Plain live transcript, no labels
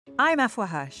I'm Afua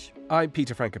Hirsch. I'm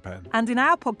Peter Frankopan. And in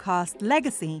our podcast,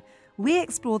 Legacy, we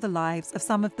explore the lives of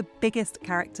some of the biggest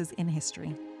characters in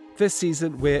history. This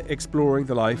season, we're exploring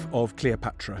the life of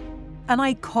Cleopatra. An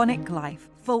iconic life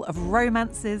full of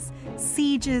romances,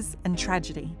 sieges, and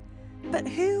tragedy. But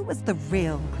who was the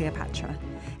real Cleopatra?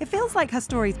 It feels like her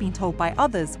story's been told by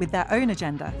others with their own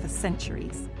agenda for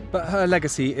centuries. But her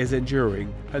legacy is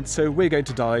enduring, and so we're going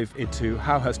to dive into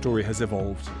how her story has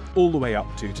evolved all the way up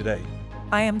to today.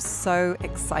 I am so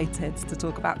excited to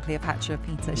talk about Cleopatra,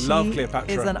 Peter. Love Cleopatra.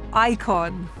 She is an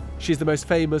icon. She's the most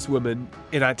famous woman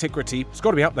in antiquity. It's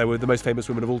got to be up there with the most famous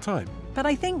women of all time. But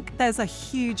I think there's a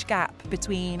huge gap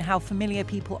between how familiar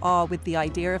people are with the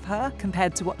idea of her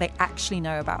compared to what they actually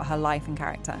know about her life and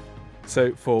character.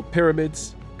 So for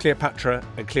Pyramids, Cleopatra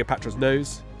and Cleopatra's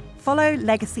Nose, follow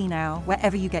Legacy now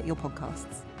wherever you get your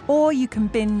podcasts. Or you can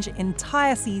binge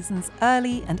entire seasons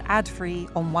early and ad-free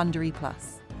on Wondery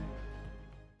Plus.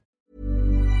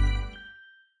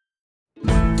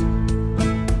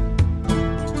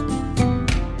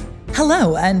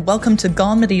 Hello, and welcome to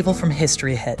Gone Medieval from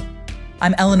History Hit.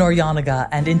 I'm Eleanor Yanaga,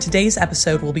 and in today's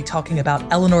episode, we'll be talking about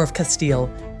Eleanor of Castile,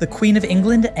 the Queen of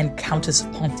England and Countess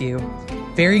of Ponthieu,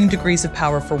 varying degrees of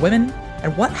power for women,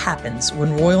 and what happens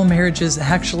when royal marriages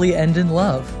actually end in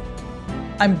love.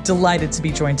 I'm delighted to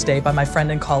be joined today by my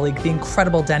friend and colleague, the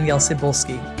incredible Danielle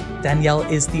Cybulski. Danielle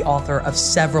is the author of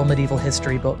several medieval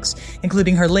history books,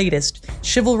 including her latest,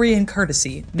 Chivalry and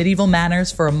Courtesy, Medieval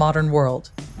Manners for a Modern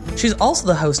World. She's also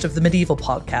the host of the Medieval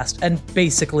Podcast and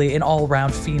basically an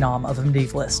all-round phenom of a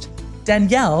medievalist.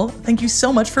 Danielle, thank you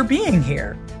so much for being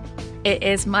here. It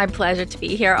is my pleasure to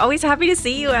be here. Always happy to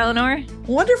see you, Eleanor.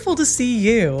 Wonderful to see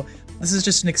you. This is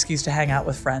just an excuse to hang out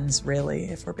with friends, really,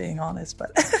 if we're being honest.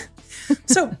 But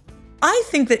so I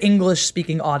think that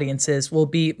English-speaking audiences will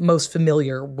be most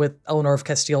familiar with Eleanor of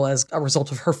Castile as a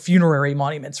result of her funerary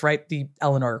monuments, right? The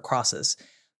Eleanor crosses.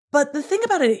 But the thing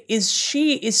about it is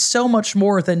she is so much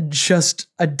more than just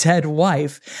a dead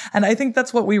wife. And I think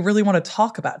that's what we really want to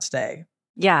talk about today.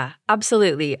 Yeah,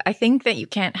 absolutely. I think that you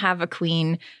can't have a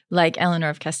queen like Eleanor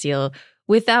of Castile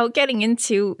without getting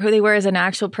into who they were as an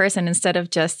actual person instead of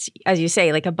just, as you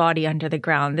say, like a body under the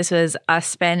ground. This was a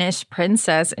Spanish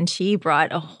princess, and she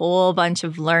brought a whole bunch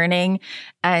of learning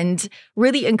and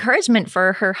really encouragement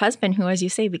for her husband, who, as you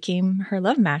say, became her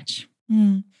love match.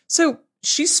 So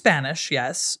she's Spanish,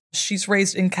 yes. She's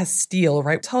raised in Castile,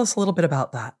 right? Tell us a little bit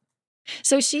about that.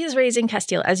 So she is raised in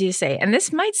Castile, as you say, and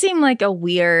this might seem like a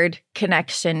weird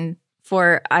connection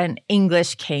for an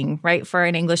English king, right? For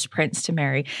an English prince to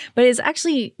marry. But it's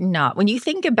actually not. When you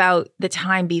think about the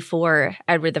time before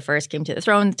Edward I came to the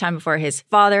throne, the time before his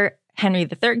father, Henry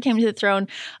III, came to the throne,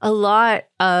 a lot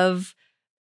of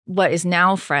what is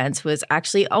now France was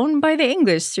actually owned by the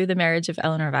English through the marriage of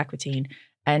Eleanor of Aquitaine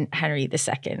and Henry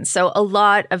II. So a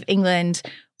lot of England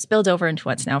spilled over into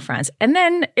what's now France. And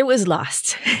then it was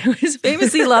lost. It was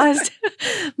famously lost,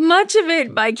 much of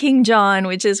it by King John,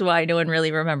 which is why no one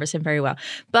really remembers him very well.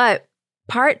 But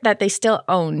part that they still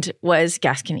owned was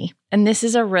Gascony. And this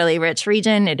is a really rich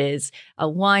region. It is a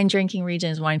wine drinking region,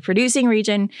 it's a wine producing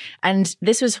region. And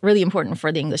this was really important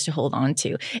for the English to hold on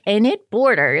to. And it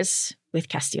borders with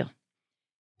Castile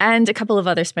and a couple of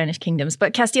other Spanish kingdoms.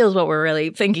 But Castile is what we're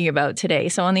really thinking about today.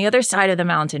 So on the other side of the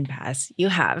mountain pass, you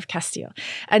have Castile.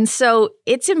 And so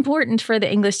it's important for the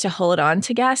English to hold on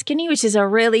to Gascony, which is a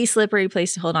really slippery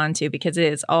place to hold on to because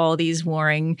it is all these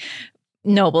warring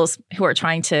nobles who are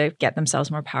trying to get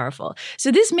themselves more powerful. So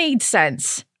this made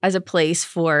sense as a place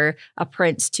for a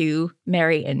prince to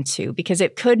marry into because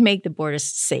it could make the borders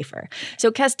safer.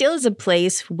 So Castile is a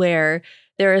place where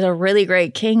there is a really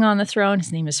great king on the throne.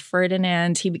 His name is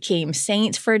Ferdinand. He became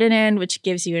Saint Ferdinand, which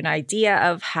gives you an idea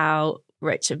of how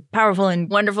rich and powerful and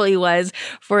wonderful he was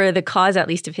for the cause, at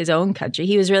least of his own country.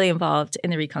 He was really involved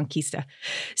in the Reconquista.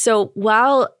 So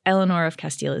while Eleanor of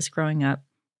Castile is growing up,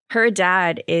 her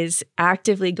dad is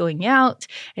actively going out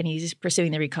and he's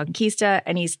pursuing the Reconquista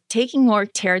and he's taking more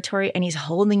territory and he's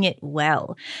holding it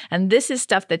well. And this is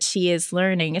stuff that she is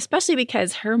learning, especially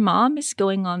because her mom is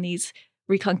going on these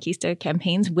Reconquista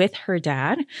campaigns with her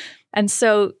dad. And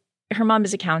so her mom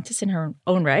is a countess in her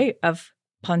own right of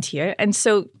Ponthieu. And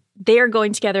so they are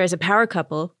going together as a power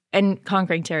couple and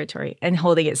conquering territory and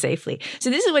holding it safely. So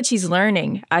this is what she's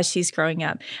learning as she's growing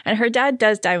up. And her dad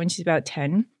does die when she's about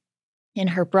 10.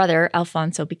 And her brother,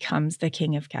 Alfonso, becomes the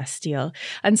King of Castile.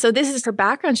 And so this is her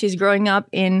background. She's growing up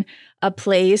in a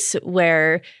place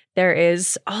where there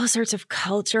is all sorts of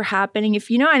culture happening. If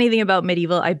you know anything about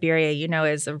medieval Iberia, you know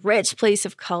it's a rich place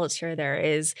of culture. There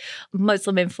is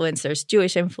Muslim influence, there's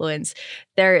Jewish influence.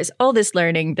 There is all this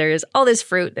learning, there is all this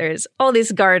fruit, there is all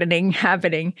this gardening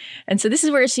happening. And so this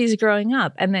is where she's growing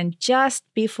up. And then just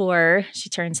before she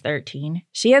turns 13,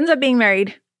 she ends up being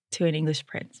married to an English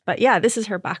prince. But yeah, this is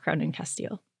her background in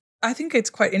Castile. I think it's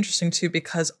quite interesting, too,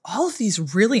 because all of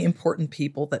these really important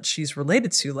people that she's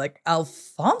related to, like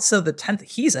Alfonso X,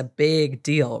 he's a big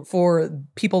deal for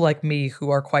people like me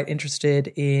who are quite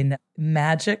interested in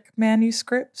magic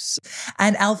manuscripts.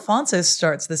 And Alfonso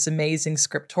starts this amazing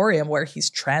scriptorium where he's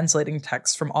translating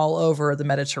texts from all over the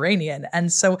Mediterranean.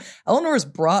 And so Eleanor is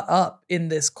brought up in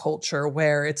this culture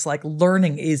where it's like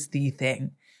learning is the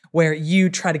thing, where you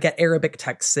try to get Arabic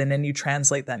texts in and you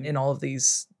translate them in all of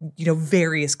these,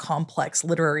 various complex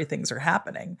literary things are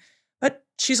happening. But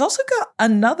she's also got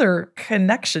another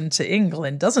connection to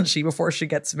England, doesn't she, before she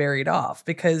gets married off?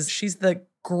 Because she's the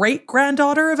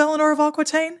great-granddaughter of Eleanor of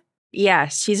Aquitaine?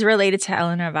 Yes, she's related to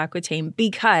Eleanor of Aquitaine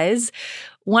because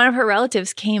one of her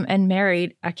relatives came and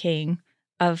married a king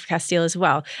of Castile as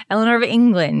well, Eleanor of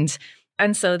England.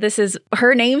 And so this is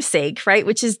her namesake, right?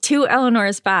 Which is two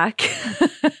Eleanors back.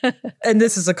 And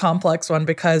this is a complex one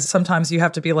because sometimes you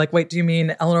have to be like, wait, do you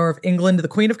mean Eleanor of England, the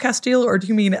Queen of Castile? Or do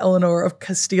you mean Eleanor of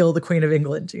Castile, the Queen of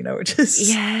England? Which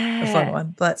is a fun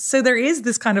one. But so there is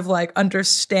this kind of like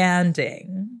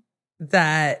understanding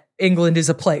that England is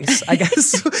a place, I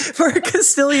guess, for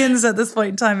Castilians at this point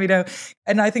in time,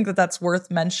 And I think that that's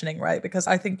worth mentioning, right? Because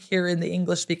I think here in the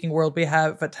English-speaking world, we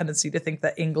have a tendency to think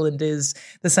that England is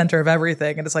the center of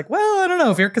everything. And it's like, well, I don't know.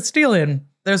 If you're Castilian,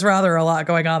 there's rather a lot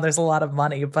going on. There's a lot of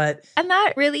money, but... And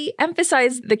that really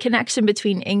emphasized the connection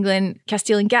between England,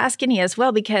 Castile, and Gascony as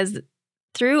well, because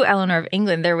through Eleanor of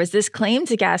England, there was this claim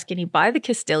to Gascony by the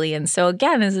Castilians. So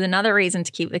again, this is another reason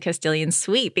to keep the Castilians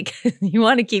sweet because you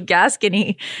want to keep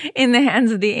Gascony in the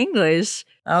hands of the English.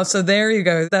 Oh, so there you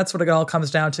go. That's what it all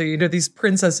comes down to. These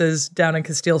princesses down in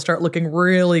Castile start looking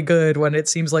really good when it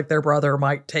seems like their brother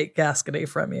might take Gascony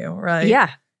from you, right?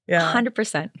 Yeah.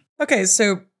 100%. Okay,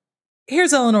 so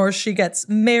here's Eleanor. She gets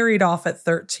married off at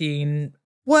 13.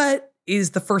 What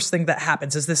is the first thing that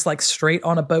happens? Is this like straight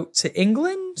on a boat to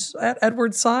England at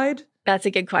Edward's side? That's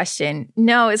a good question.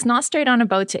 No, it's not straight on a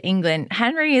boat to England.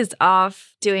 Henry is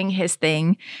off doing his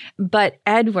thing, but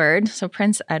Edward, so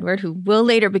Prince Edward, who will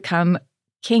later become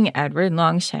King Edward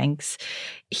Longshanks,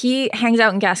 he hangs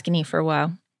out in Gascony for a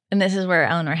while. And this is where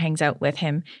Eleanor hangs out with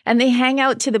him. And they hang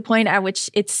out to the point at which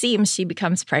it seems she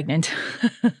becomes pregnant.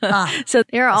 So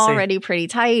they're already pretty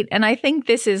tight. And I think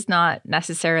this is not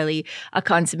necessarily a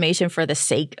consummation for the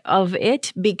sake of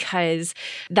it, because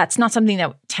that's not something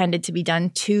that tended to be done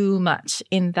too much,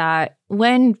 in that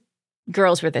when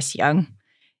girls were this young,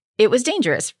 it was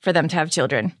dangerous for them to have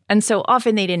children. And so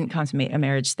often they didn't consummate a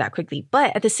marriage that quickly.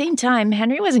 But at the same time,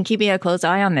 Henry wasn't keeping a close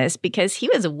eye on this because he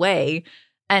was away.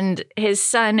 And his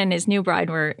son and his new bride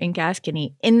were in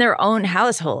Gascony in their own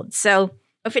household. So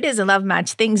if it is a love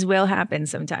match, things will happen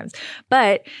sometimes.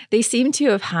 But they seem to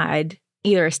have had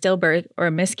either a stillbirth or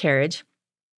a miscarriage.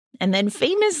 And then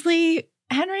famously,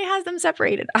 Henry has them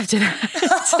separated after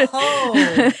that.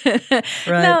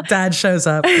 Right. Now, Dad shows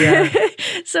up. Yeah.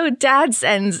 So Dad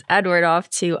sends Edward off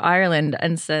to Ireland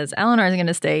and says, Eleanor is going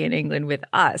to stay in England with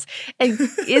us. And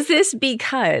is this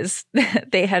because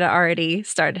they had already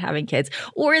started having kids?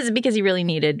 Or is it because he really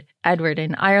needed Edward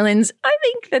in Ireland? I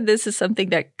think that this is something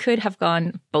that could have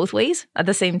gone both ways at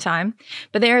the same time.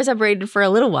 But they are separated for a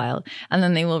little while, and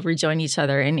then they will rejoin each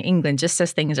other in England just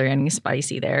as things are getting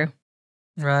spicy there.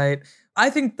 Right. I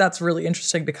think that's really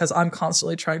interesting because I'm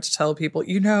constantly trying to tell people,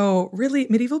 really,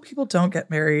 medieval people don't get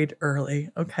married early,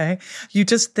 okay? You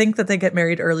just think that they get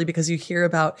married early because you hear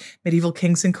about medieval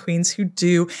kings and queens who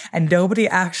do, and nobody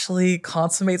actually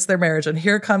consummates their marriage. And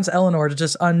here comes Eleanor to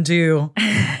just undo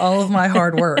all of my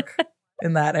hard work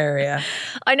in that area.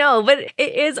 I know, but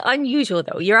it is unusual,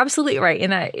 though. You're absolutely right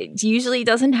in that it usually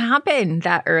doesn't happen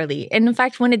that early. And in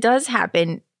fact, when it does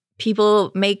happen,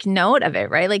 people make note of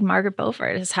it, right? Like Margaret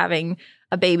Beaufort is having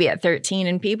a baby at 13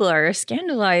 and people are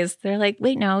scandalized. They're like,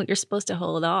 wait, no, you're supposed to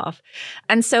hold off.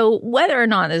 And so whether or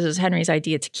not this was Henry's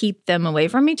idea to keep them away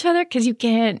from each other, because you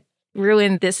can't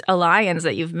ruin this alliance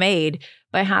that you've made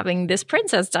by having this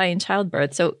princess die in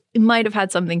childbirth. So it might have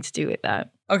had something to do with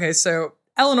that. Okay, so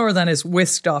Eleanor then is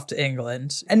whisked off to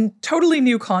England, and totally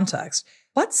new context.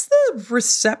 What's the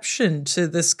reception to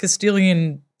this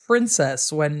Castilian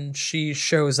princess when she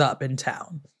shows up in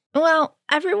town? Well,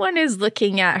 everyone is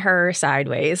looking at her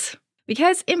sideways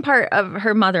because in part of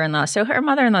her mother-in-law. So her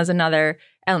mother-in-law is another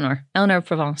Eleanor of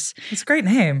Provence. It's a great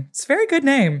name. It's a very good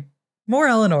name. More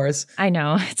Eleanors. I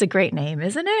know. It's a great name,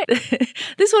 isn't it?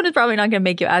 This one is probably not going to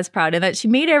make you as proud, in that she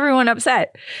made everyone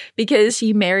upset because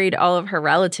she married all of her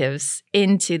relatives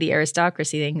into the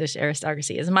aristocracy, the English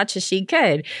aristocracy, as much as she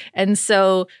could. And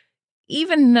so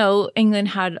even though England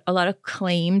had a lot of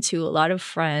claim to a lot of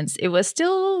France, it was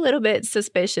still a little bit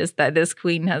suspicious that this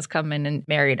queen has come in and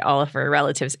married all of her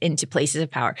relatives into places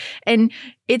of power. And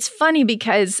it's funny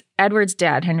because Edward's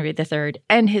dad, Henry III,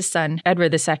 and his son,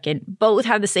 Edward II, both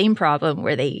have the same problem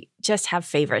where they just have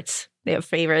favorites. They have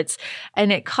favorites,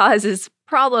 and it causes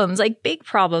problems, like big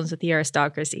problems with the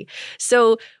aristocracy.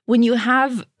 So when you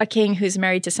have a king who's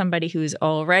married to somebody who's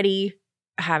already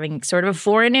having sort of a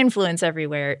foreign influence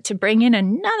everywhere, to bring in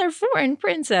another foreign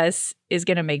princess is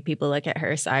going to make people look at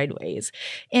her sideways.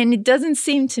 And it doesn't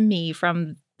seem to me,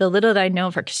 from the little that I know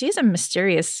of her, because she's a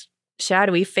mysterious,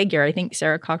 shadowy figure. I think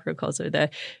Sarah Cocker calls her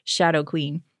the Shadow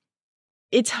Queen.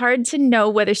 It's hard to know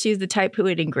whether she's the type who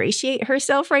would ingratiate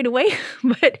herself right away.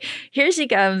 But here she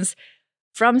comes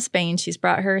from Spain. She's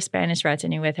brought her Spanish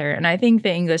retinue with her. And I think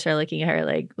the English are looking at her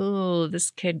like, oh, this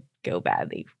could go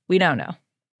badly. We don't know.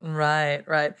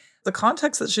 Right. The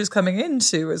context that she's coming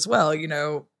into as well,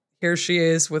 here she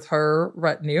is with her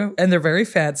retinue, and they're very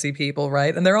fancy people,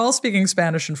 right? And they're all speaking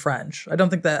Spanish and French. I don't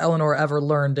think that Eleanor ever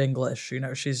learned English.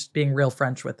 She's being real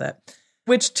French with it.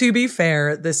 Which, to be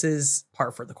fair, this is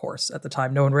par for the course at the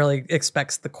time. No one really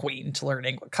expects the queen to learn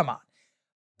English. Come on.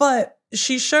 But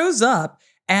she shows up,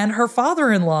 and her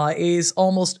father-in-law is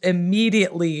almost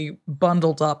immediately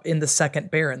bundled up in the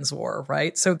Second Barons' War,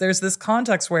 right? So there's this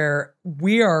context where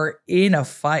we are in a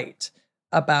fight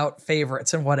about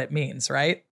favorites and what it means,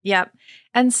 right? Yep.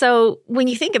 And so when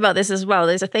you think about this as well,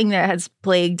 there's a thing that has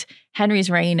plagued Henry's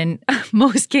reign and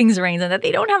most kings' reigns, and that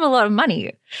they don't have a lot of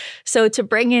money. So to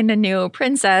bring in a new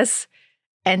princess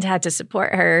and to have to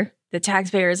support her, the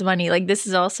taxpayers' money, like, this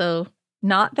is also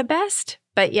not the best.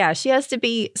 But yeah, she has to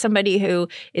be somebody who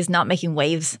is not making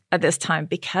waves at this time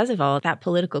because of all that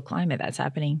political climate that's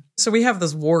happening. So we have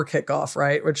this war kickoff,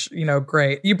 right? Which,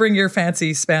 great. You bring your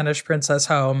fancy Spanish princess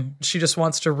home. She just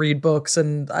wants to read books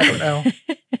and, I don't know.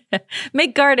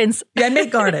 Make gardens. Yeah,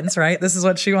 make gardens, right? This is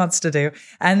what she wants to do.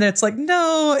 And it's like,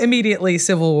 no, immediately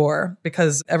civil war,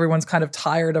 because everyone's kind of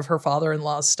tired of her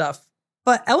father-in-law's stuff.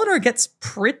 But Eleanor gets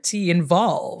pretty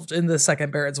involved in the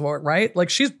Second Barons' War, right? Like,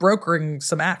 she's brokering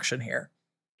some action here.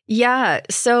 Yeah.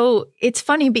 So it's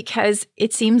funny because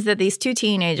it seems that these two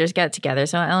teenagers get together.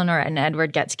 So Eleanor and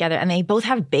Edward get together, and they both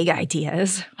have big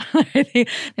ideas. They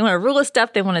want to rule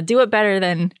stuff. They want to do it better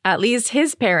than at least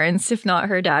his parents, if not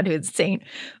her dad, who's a saint.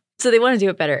 So they want to do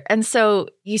it better. And so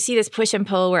you see this push and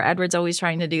pull where Edward's always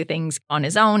trying to do things on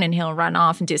his own, and he'll run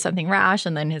off and do something rash,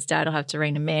 and then his dad will have to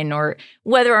rein him in, or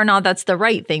whether or not that's the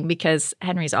right thing, because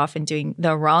Henry's often doing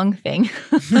the wrong thing.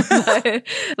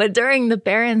 But during the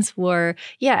Barons' War,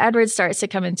 Edward starts to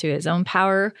come into his own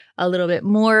power a little bit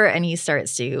more, and he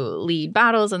starts to lead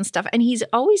battles and stuff. And he's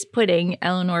always putting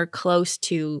Eleanor close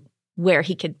to where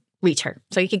he could reach her,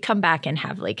 so he could come back and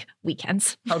have like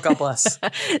weekends. Oh, God bless.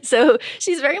 So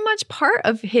she's very much part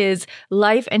of his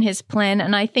life and his plan.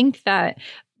 And I think that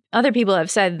other people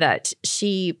have said that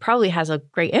she probably has a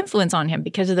great influence on him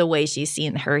because of the way she's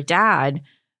seen her dad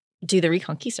do the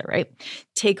Reconquista, right?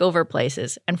 Take over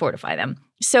places and fortify them.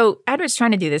 So Edward's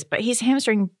trying to do this, but he's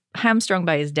hamstrung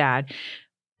by his dad.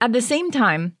 At the same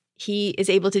time, he is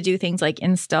able to do things like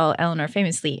install Eleanor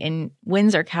famously in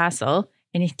Windsor Castle,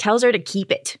 and he tells her to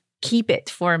keep it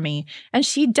for me. And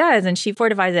she does, and she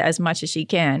fortifies it as much as she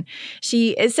can. She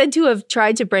is said to have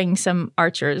tried to bring some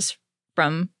archers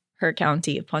from her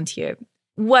county of Ponthieu.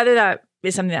 Whether that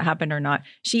is something that happened or not,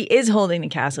 she is holding the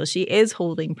castle. She is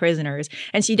holding prisoners,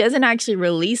 and she doesn't actually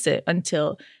release it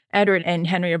until Edward and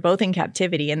Henry are both in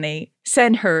captivity, and they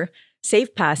send her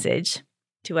safe passage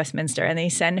to Westminster, and they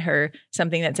send her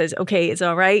something that says, okay, it's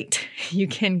all right. You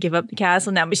can give up the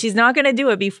castle now. But she's not going to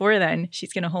do it before then.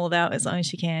 She's going to hold out as long as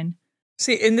she can.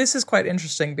 See, and this is quite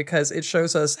interesting because it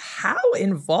shows us how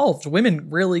involved women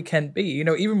really can be.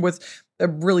 Even with a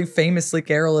really famously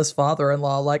garrulous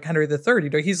father-in-law like Henry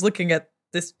III, he's looking at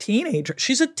this teenager.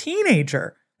 She's a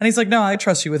teenager. And he's like, no, I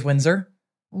trust you with Windsor.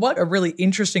 What a really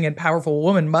interesting and powerful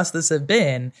woman must this have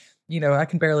been. I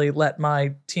can barely let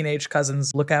my teenage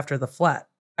cousins look after the flat.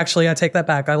 Actually, I take that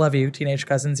back. I love you, teenage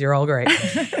cousins. You're all great.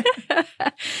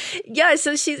 Yeah,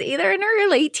 so she's either in her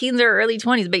late teens or early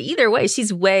 20s, but either way,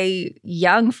 she's way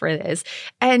young for this.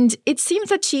 And it seems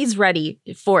that she's ready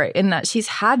for it in that she's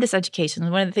had this education.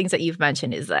 One of the things that you've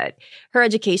mentioned is that her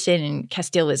education in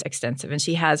Castile was extensive, and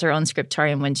she has her own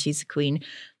scriptorium when she's a queen.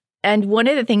 And one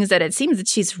of the things that it seems that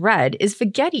she's read is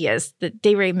Vegetius, the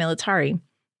De Re Militari.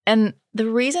 And the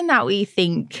reason that we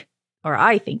think, or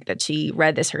I think that she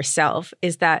read this herself,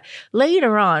 is that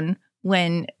later on,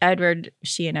 when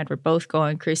she and Edward both go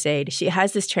on crusade, she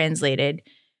has this translated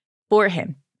for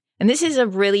him. And this is a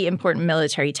really important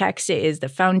military text. It is the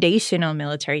foundational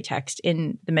military text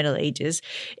in the Middle Ages.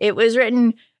 It was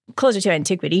written closer to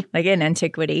antiquity, like in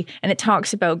antiquity, and it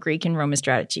talks about Greek and Roman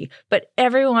strategy. But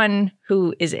everyone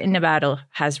who is in a battle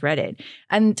has read it.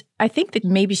 And I think that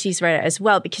maybe she's read it as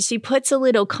well, because she puts a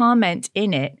little comment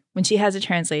in it when she has it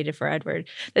translated for Edward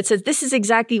that says, this is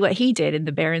exactly what he did in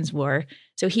the Barons' War.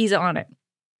 So he's on it.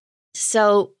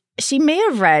 So she may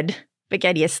have read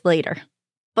Vegetius later,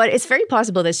 but it's very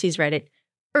possible that she's read it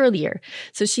earlier.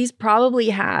 So she's probably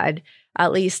had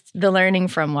at least the learning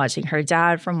from watching her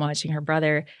dad, from watching her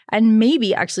brother, and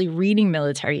maybe actually reading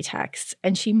military texts.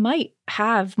 And she might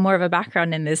have more of a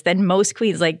background in this than most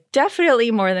queens, like definitely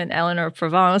more than Eleanor of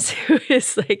Provence, who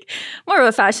is like more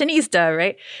of a fashionista,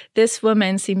 right? This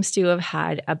woman seems to have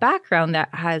had a background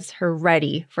that has her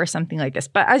ready for something like this.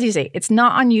 But as you say, it's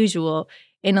not unusual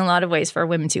in a lot of ways for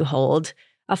women to hold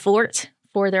a fort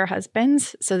for their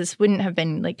husbands. So this wouldn't have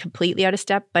been like completely out of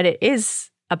step, but it is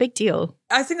a big deal.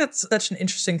 I think that's such an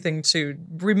interesting thing to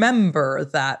remember,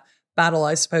 that battle,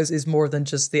 I suppose, is more than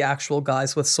just the actual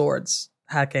guys with swords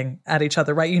hacking at each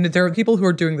other, right? You know, there are people who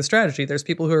are doing the strategy. There's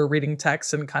people who are reading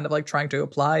texts and kind of like trying to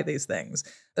apply these things,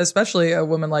 especially a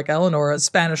woman like Eleanor, a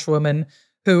Spanish woman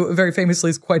who very famously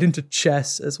is quite into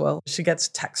chess as well. She gets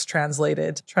text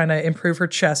translated, trying to improve her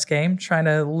chess game, trying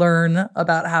to learn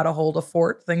about how to hold a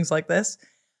fort, things like this.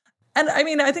 And I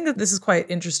mean, I think that this is quite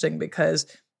interesting because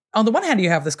on the one hand, you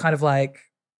have this kind of like,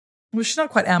 well, she's not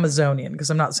quite Amazonian, because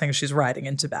I'm not saying she's riding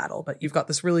into battle, but you've got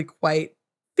this really quite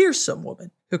fearsome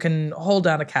woman who can hold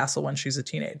down a castle when she's a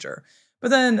teenager. But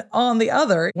then on the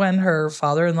other, when her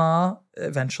father-in-law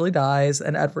eventually dies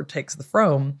and Edward takes the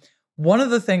throne, one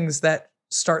of the things that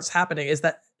starts happening is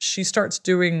that she starts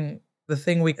doing the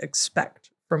thing we expect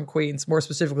from queens, more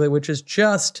specifically, which is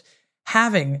just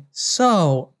having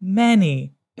so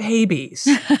many babies.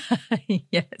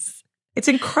 Yes. It's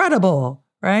incredible,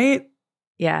 right?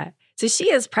 Yeah. So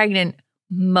she is pregnant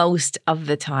most of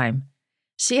the time.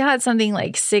 She had something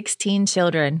like 16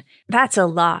 children. That's a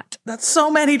lot. That's so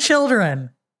many children.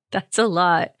 That's a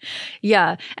lot.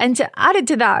 Yeah. And to add it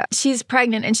to that, she's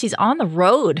pregnant and she's on the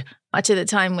road much of the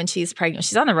time when she's pregnant.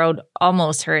 She's on the road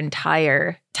almost her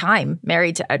entire time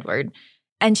married to Edward.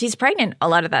 And she's pregnant a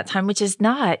lot of that time, which is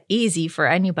not easy for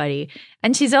anybody.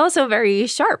 And she's also very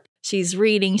sharp. She's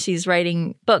reading, she's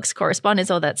writing books, correspondence,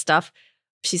 all that stuff.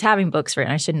 She's having books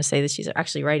written. I shouldn't say that she's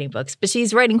actually writing books, but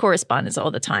she's writing correspondence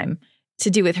all the time to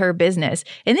do with her business.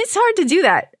 And it's hard to do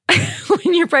that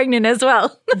when you're pregnant as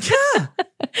well. Yeah.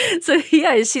 So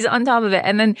yeah, she's on top of it.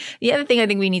 And then the other thing I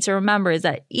think we need to remember is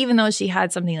that even though she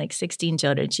had something like 16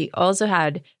 children, she also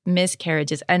had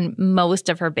miscarriages and most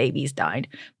of her babies died.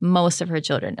 Most of her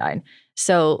children died.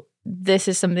 So this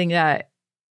is something that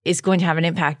is going to have an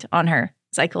impact on her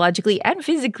psychologically and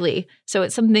physically. So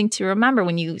it's something to remember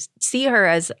when you see her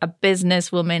as a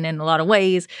businesswoman in a lot of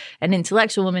ways, an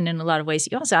intellectual woman in a lot of ways.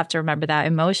 You also have to remember that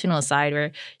emotional side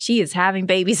where she is having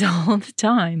babies all the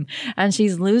time and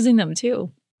she's losing them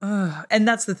too. And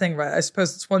that's the thing, right? I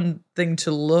suppose it's one thing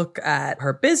to look at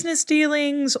her business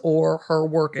dealings or her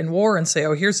work in war and say,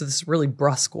 oh, here's this really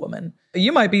brusque woman.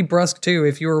 You might be brusque too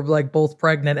if you were like both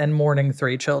pregnant and mourning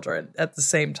 3 children at the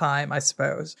same time, I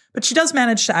suppose. But she does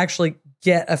manage to actually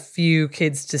get a few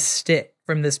kids to stick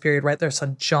from this period, right? Their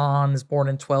son John is born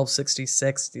in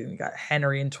 1266. You got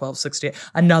Henry in 1268.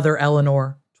 Another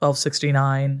Eleanor,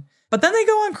 1269. But then they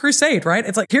go on crusade, right?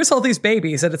 It's like, here's all these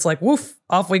babies. And it's like, woof,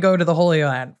 off we go to the Holy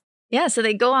Land. Yeah, so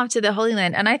they go off to the Holy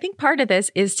Land. And I think part of this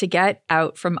is to get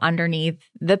out from underneath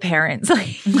the parents.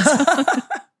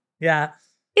 Yeah.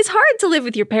 It's hard to live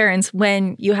with your parents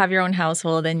when you have your own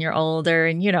household and you're older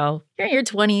and, you know, you're in your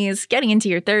 20s, getting into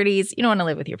your 30s. You don't want to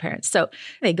live with your parents. So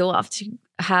they go off to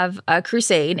have a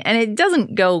crusade and it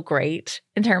doesn't go great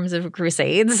in terms of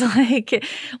crusades. Like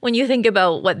when you think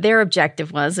about what their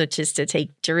objective was, which is to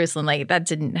take Jerusalem, like that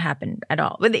didn't happen at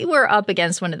all. But they were up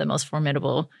against one of the most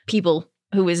formidable people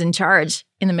who was in charge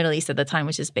in the Middle East at the time,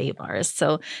 which is Baybars.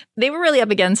 So they were really up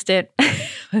against it.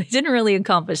 They didn't really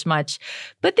accomplish much,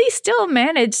 but they still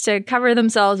managed to cover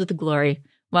themselves with glory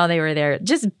while they were there.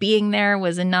 Just being there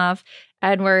was enough.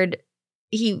 Edward,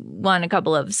 he won a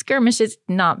couple of skirmishes,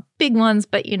 not big ones,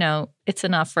 but, you know, it's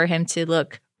enough for him to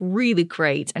look really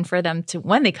great and for them to,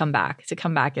 when they come back, to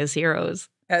come back as heroes.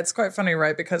 Yeah, it's quite funny,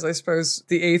 right? Because I suppose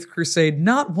the Eighth Crusade,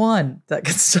 not one that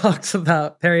gets talked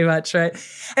about very much, right?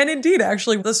 And indeed,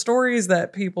 actually, the stories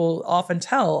that people often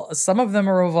tell, some of them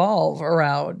revolve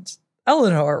around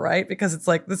Eleanor, right? Because it's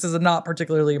like, this is a not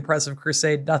particularly impressive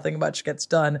crusade. Nothing much gets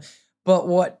done. But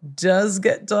what does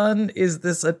get done is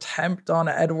this attempt on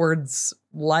Edward's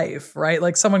life, right?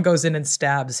 Like someone goes in and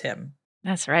stabs him.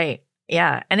 That's right.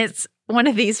 Yeah. And it's one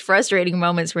of these frustrating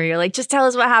moments where you're like, just tell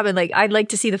us what happened. Like, I'd like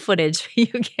to see the footage, but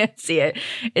you can't see it.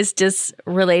 It's just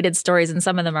related stories. And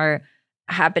some of them are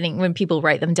happening when people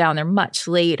write them down. They're much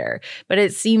later. But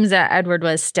it seems that Edward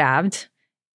was stabbed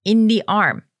in the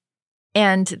arm.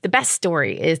 And the best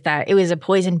story is that it was a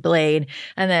poison blade.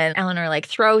 And then Eleanor like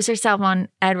throws herself on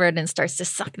Edward and starts to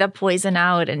suck the poison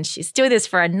out. And she's doing this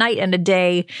for a night and a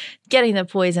day, getting the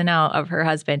poison out of her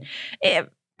husband. It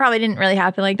probably didn't really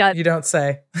happen like that. You don't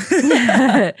say.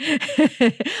 It's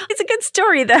a good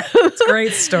story, though. It's a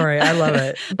great story. I love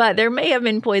it. But there may have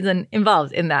been poison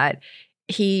involved in that.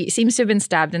 He seems to have been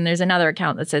stabbed, and there's another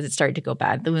account that says it started to go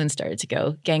bad. The wound started to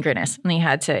go gangrenous, and he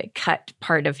had to cut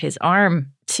part of his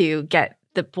arm to get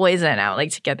the poison out,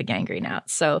 like to get the gangrene out.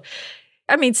 So,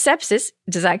 I mean, sepsis,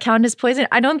 does that count as poison?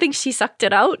 I don't think she sucked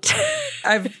it out.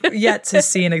 I've yet to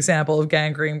see an example of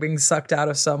gangrene being sucked out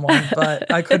of someone,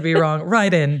 but I could be wrong.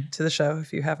 Write in to the show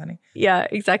if you have any. Yeah,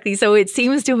 exactly. So it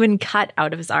seems to have been cut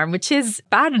out of his arm, which is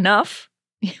bad enough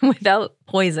without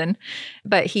poison.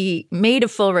 But he made a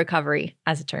full recovery,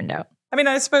 as it turned out. I mean,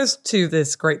 I suppose to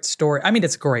this great story, I mean,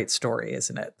 it's a great story,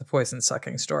 isn't it? The poison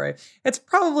sucking story. It's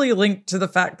probably linked to the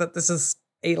fact that this is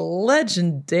a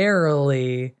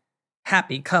legendarily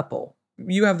happy couple.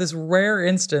 You have this rare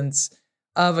instance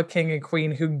of a king and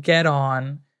queen who get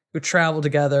on, who travel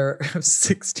together, have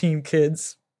 16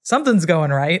 kids. Something's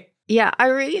going right. Yeah, I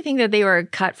really think that they were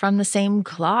cut from the same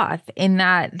cloth in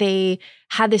that they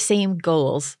had the same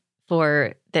goals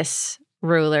for this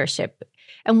rulership.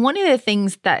 And one of the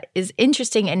things that is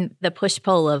interesting in the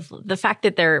push-pull of the fact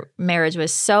that their marriage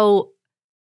was so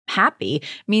happy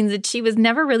means that she was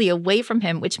never really away from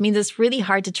him, which means it's really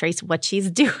hard to trace what she's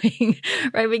doing,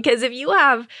 right? Because if you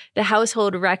have the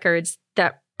household records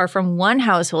that are from one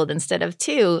household instead of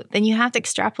two, then you have to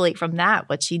extrapolate from that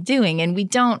what she's doing. And we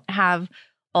don't have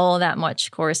all that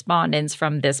much correspondence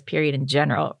from this period in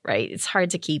general, right? It's hard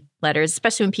to keep letters,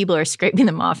 especially when people are scraping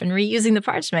them off and reusing the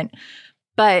parchment.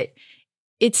 But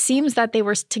it seems that they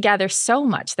were together so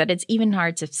much that it's even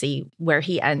hard to see where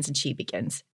he ends and she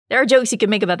begins. There are jokes you can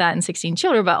make about that in 16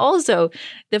 Children, but also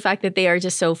the fact that they are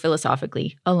just so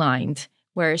philosophically aligned,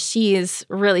 where she is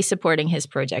really supporting his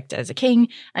project as a king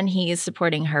and he is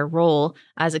supporting her role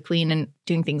as a queen and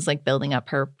doing things like building up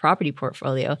her property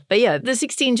portfolio. But yeah, the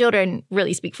 16 Children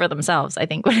really speak for themselves, I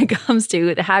think, when it comes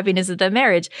to the happiness of the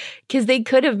marriage, because they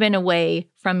could have been away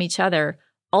from each other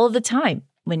all the time.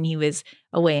 When he was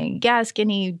away in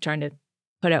Gascony, trying to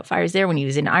put out fires there. When he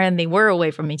was in Ireland, they were away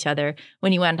from each other.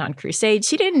 When he went on crusade,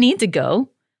 she didn't need to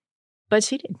go, but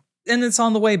she did. And it's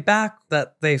on the way back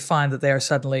that they find that they are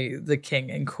suddenly the king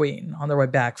and queen on their way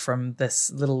back from this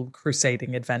little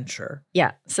crusading adventure.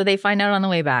 Yeah. So they find out on the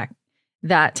way back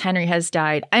that Henry has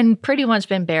died and pretty much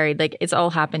been buried. Like it's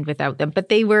all happened without them, but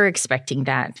they were expecting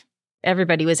that.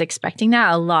 Everybody was expecting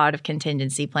that. A lot of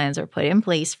contingency plans were put in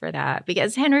place for that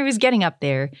because Henry was getting up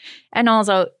there. And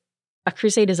also, a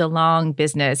crusade is a long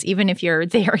business. Even if you're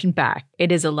there and back,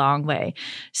 it is a long way.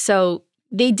 So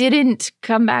they didn't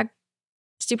come back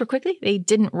super quickly. They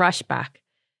didn't rush back.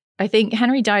 I think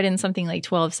Henry died in something like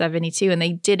 1272, and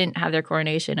they didn't have their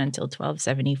coronation until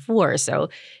 1274. So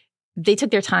they took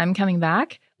their time coming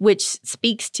back, which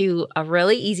speaks to a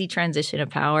really easy transition of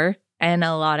power and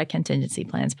a lot of contingency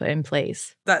plans put in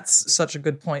place. That's such a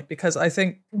good point, because I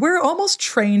think we're almost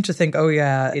trained to think, oh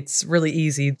yeah, it's really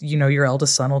easy. You know, your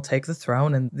eldest son will take the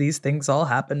throne and these things all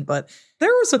happen. But there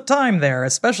was a time there,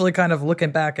 especially kind of looking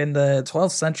back in the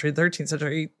 12th century, 13th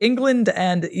century, England,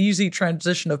 and easy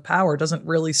transition of power doesn't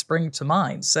really spring to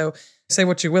mind. So say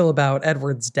what you will about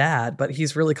Edward's dad, but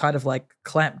he's really kind of like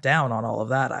clamped down on all of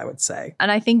that, I would say.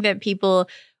 And I think that people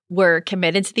were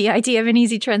committed to the idea of an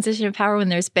easy transition of power when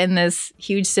there's been this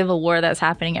huge civil war that's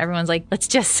happening. Everyone's like, let's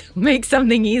just make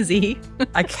something easy.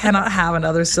 I cannot have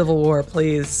another civil war,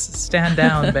 please. Stand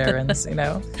down, barons, you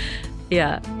know?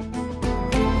 Yeah.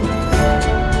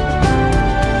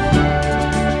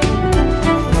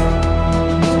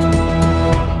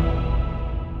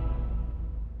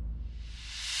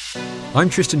 I'm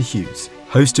Tristan Hughes,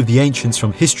 host of The Ancients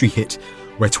from History Hit,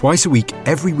 where twice a week,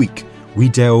 every week, we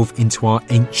delve into our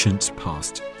ancient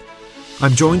past.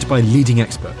 I'm joined by leading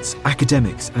experts,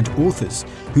 academics, and authors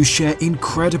who share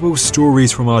incredible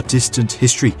stories from our distant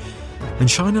history and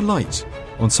shine a light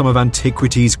on some of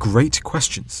antiquity's great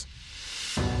questions.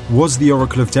 Was the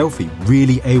Oracle of Delphi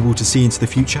really able to see into the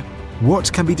future?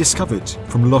 What can be discovered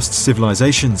from lost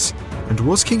civilizations? And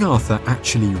was King Arthur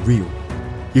actually real?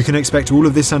 You can expect all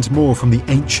of this and more from the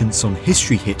Ancients on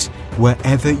History Hit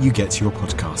wherever you get your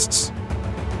podcasts.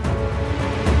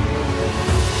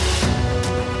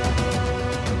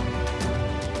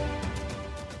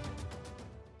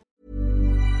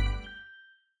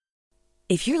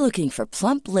 If you're looking for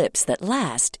plump lips that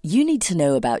last, you need to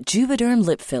know about Juvederm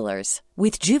lip fillers.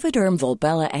 With Juvederm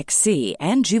Volbella XC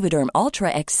and Juvederm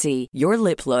Ultra XC, your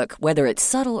lip look, whether it's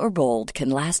subtle or bold, can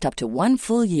last up to 1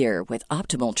 full year with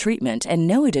optimal treatment and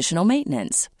no additional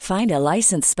maintenance. Find a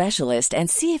licensed specialist and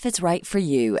see if it's right for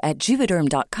you at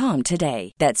Juvederm.com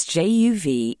today. That's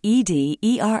JUVEDERM.com.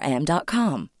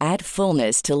 Add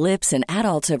fullness to lips in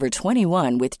adults over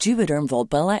 21 with Juvederm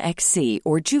Volbella XC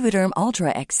or Juvederm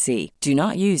Ultra XC. Do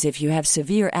not use if you have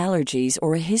severe allergies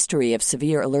or a history of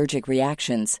severe allergic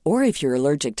reactions, or if you're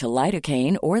allergic to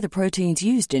lidocaine or the proteins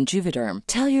used in Juvederm.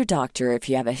 Tell your doctor if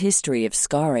you have a history of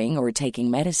scarring or taking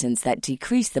medicines that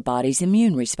decrease the body's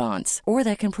immune response or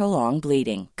that can prolong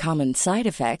bleeding. Common side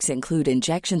effects include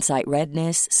injection site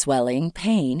redness, swelling,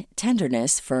 pain,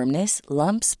 tenderness, firmness,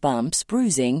 lumps, bumps,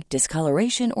 bruising,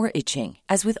 discoloration, or itching.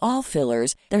 As with all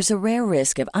fillers, there's a rare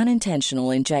risk of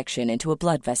unintentional injection into a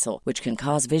blood vessel, which can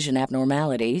cause vision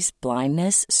abnormalities,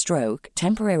 blindness, stroke,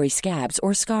 temporary scabs,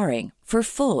 or scarring. For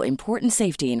full, important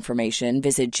safety information,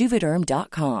 visit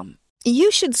Juvederm.com. You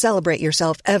should celebrate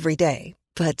yourself every day,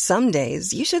 but some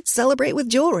days you should celebrate with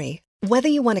jewelry. Whether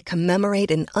you want to commemorate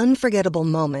an unforgettable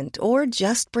moment or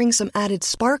just bring some added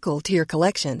sparkle to your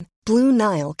collection, Blue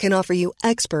Nile can offer you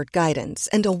expert guidance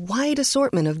and a wide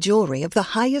assortment of jewelry of the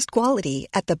highest quality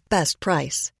at the best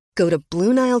price. Go to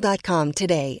BlueNile.com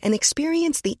today and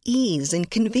experience the ease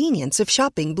and convenience of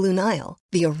shopping Blue Nile,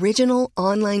 the original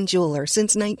online jeweler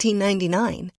since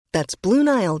 1999. That's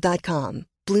BlueNile.com.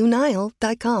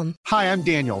 BlueNile.com. Hi, I'm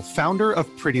Daniel, founder of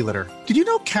Pretty Litter. Did you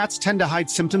know cats tend to hide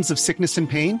symptoms of sickness and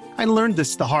pain? I learned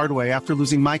this the hard way after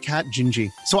losing my cat,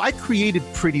 Gingy. So I created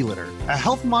Pretty Litter, a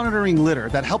health monitoring litter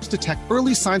that helps detect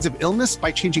early signs of illness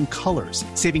by changing colors,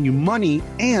 saving you money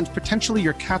and potentially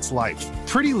your cat's life.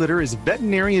 Pretty Litter is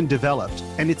veterinarian developed,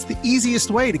 and it's the easiest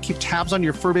way to keep tabs on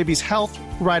your fur baby's health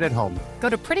right at home. Go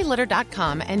to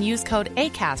prettylitter.com and use code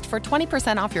ACAST for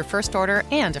 20% off your first order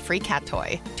and a free cat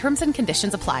toy. Terms and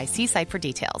conditions apply. See site for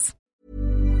details.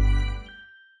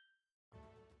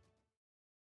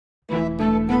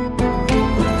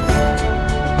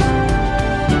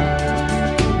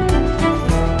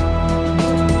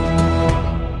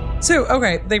 So,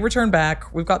 okay, they return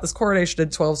back. We've got this coronation in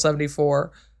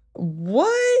 1274.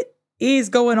 What is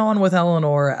going on with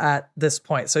Eleanor at this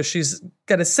point? So she's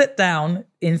going to sit down,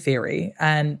 in theory,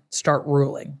 and start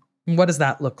ruling. What does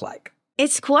that look like?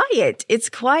 It's quiet. It's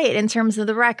quiet in terms of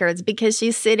the records because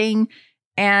she's sitting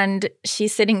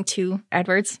to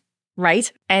Edward's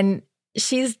right. And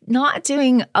she's not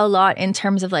doing a lot in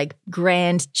terms of like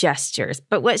grand gestures.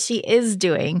 But what she is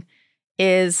doing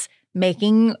is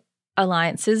making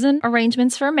alliances and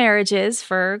arrangements for marriages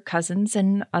for cousins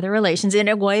and other relations in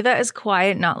a way that is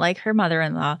quiet, not like her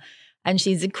mother-in-law. And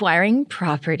she's acquiring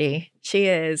property. She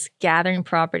is gathering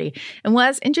property. And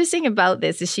what's interesting about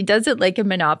this is she does it like a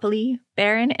monopoly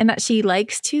baron, and that she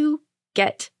likes to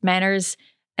get manors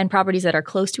and properties that are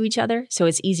close to each other, so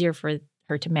it's easier for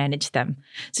her to manage them.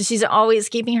 So she's always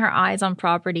keeping her eyes on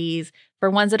properties for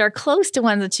ones that are close to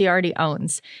ones that she already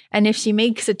owns. And if she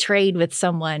makes a trade with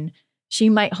someone, she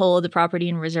might hold the property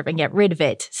in reserve and get rid of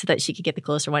it so that she could get the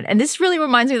closer one. And this really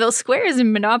reminds me of those squares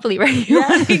in Monopoly, right? You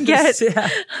want to get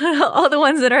all the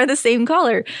ones that are the same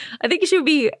color. I think she would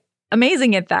be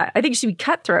amazing at that. I think she would be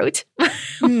cutthroat.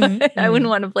 I wouldn't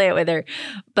want to play it with her.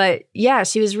 But yeah,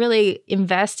 she was really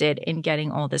invested in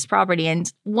getting all this property.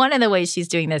 And one of the ways she's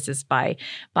doing this is by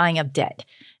buying up debt.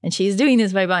 And she's doing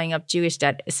this by buying up Jewish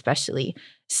debt especially.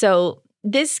 So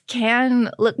this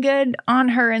can look good on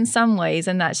her in some ways,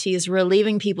 in that she is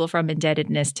relieving people from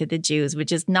indebtedness to the Jews,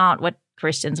 which is not what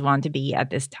Christians want to be at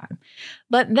this time.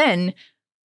 But then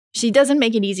she doesn't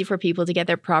make it easy for people to get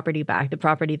their property back, the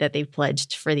property that they've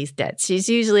pledged for these debts. She's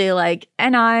usually like,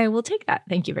 and I will take that.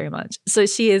 Thank you very much. So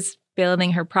she is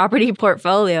building her property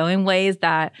portfolio in ways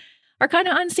that are kind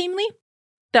of unseemly.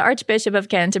 The Archbishop of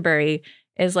Canterbury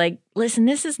is like, listen,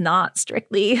 this is not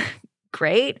strictly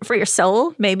great for your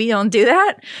soul. Maybe don't do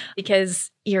that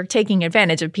because you're taking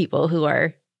advantage of people who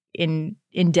are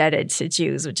indebted to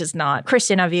Jews, which is not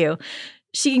Christian of you.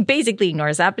 She basically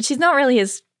ignores that, but she's not really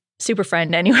his super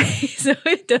friend anyway, so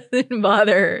it doesn't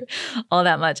bother her all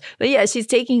that much. But yeah, she's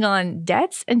taking on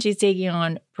debts and she's taking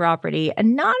on property.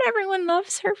 And not everyone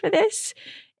loves her for this,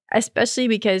 especially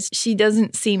because she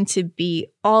doesn't seem to be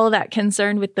all that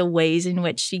concerned with the ways in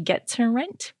which she gets her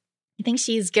rent. I think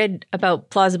she's good about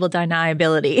plausible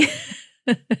deniability.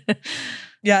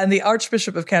 Yeah, and the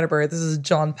Archbishop of Canterbury, this is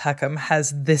John Peckham,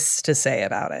 has this to say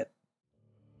about it.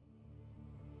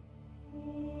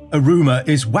 A rumour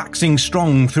is waxing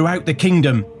strong throughout the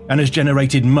kingdom and has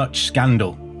generated much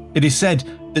scandal. It is said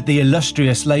that the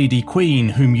illustrious Lady Queen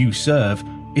whom you serve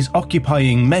is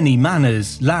occupying many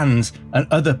manors, lands and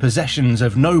other possessions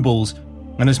of nobles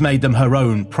and has made them her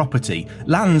own property,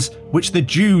 lands which the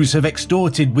Jews have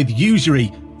extorted with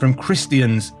usury from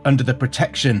Christians under the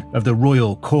protection of the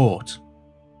royal court.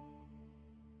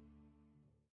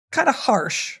 Kind of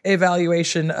harsh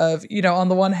evaluation of, on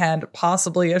the one hand,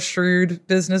 possibly a shrewd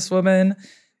businesswoman.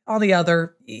 On the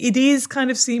other, it is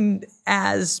kind of seen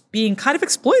as being kind of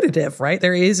exploitative, right?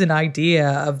 There is an idea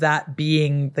of that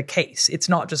being the case. It's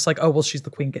not just like, oh, well, she's the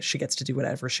queen, she gets to do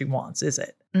whatever she wants, is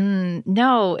it?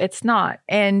 No, it's not.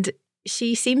 And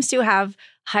she seems to have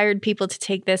hired people to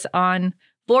take this on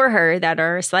for her that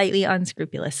are slightly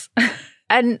unscrupulous.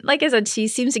 And like I said, she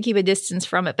seems to keep a distance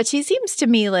from it. But she seems to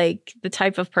me like the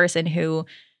type of person who,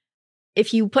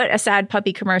 if you put a sad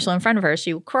puppy commercial in front of her,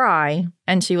 she will cry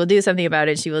and she will do something about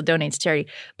it. She will donate to charity.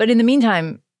 But in the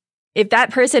meantime, if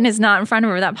that person is not in front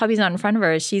of her, that puppy's not in front of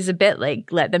her, she's a bit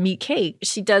like, let them eat cake.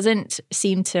 She doesn't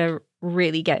seem to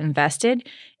really get invested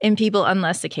in people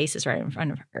unless the case is right in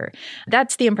front of her.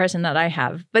 That's the impression that I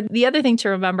have. But the other thing to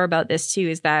remember about this too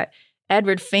is that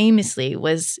Edward famously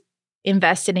was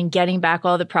invested in getting back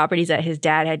all the properties that his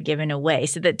dad had given away.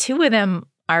 So the two of them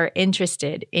are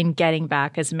interested in getting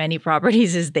back as many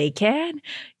properties as they can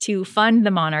to fund the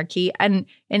monarchy. And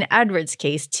in Edward's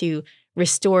case, to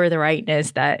restore the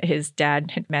rightness that his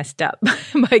dad had messed up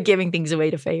by giving things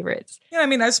away to favorites. Yeah, I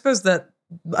mean, I suppose that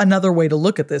another way to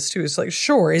look at this too is like,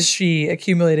 sure, is she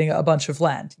accumulating a bunch of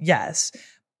land? Yes.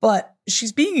 But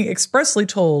she's being expressly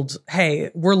told,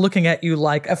 hey, we're looking at you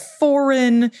like a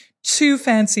foreign, too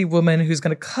fancy woman who's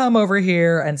going to come over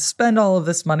here and spend all of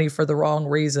this money for the wrong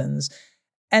reasons.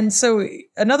 And so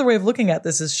another way of looking at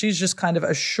this is she's just kind of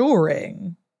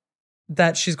assuring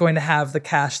that she's going to have the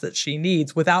cash that she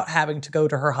needs without having to go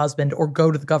to her husband or go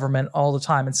to the government all the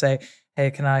time and say, hey,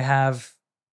 can I have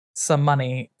some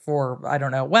money for, I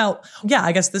don't know. Well, yeah,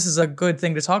 I guess this is a good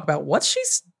thing to talk about. What's she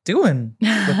doing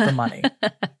with the money?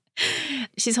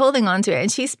 She's holding on to it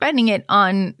and she's spending it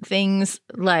on things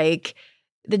like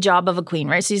the job of a queen,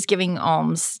 right? She's giving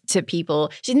alms to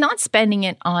people. She's not spending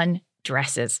it on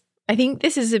dresses. I think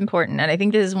this is important. And I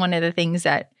think this is one of the things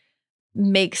that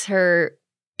makes her,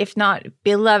 if not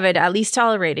beloved, at least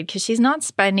tolerated, because she's not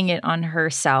spending it on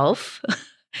herself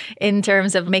in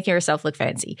terms of making herself look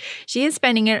fancy. She is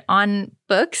spending it on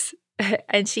books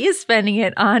and she is spending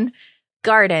it on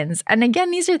gardens. And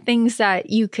again, these are things that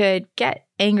you could get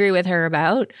angry with her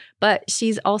about, but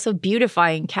she's also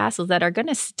beautifying castles that are going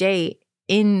to stay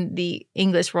in the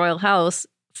English royal house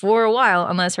for a while,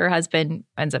 unless her husband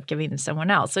ends up giving them to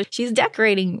someone else. So she's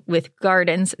decorating with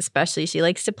gardens, especially. She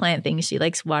likes to plant things. She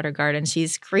likes water gardens.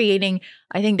 She's creating,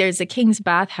 I think there's a king's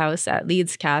bathhouse at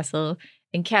Leeds Castle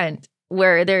in Kent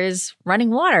where there's running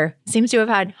water. Seems to have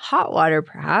had hot water,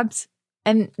 perhaps.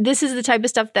 And this is the type of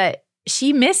stuff that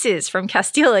she misses from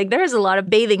Castile. Like there's a lot of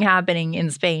bathing happening in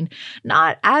Spain,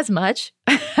 not as much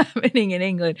happening in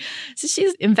England. So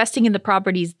she's investing in the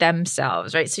properties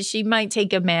themselves, right? So she might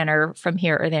take a manor from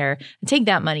here or there and take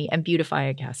that money and beautify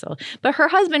a castle. But her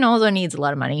husband also needs a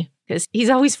lot of money because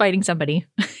he's always fighting somebody.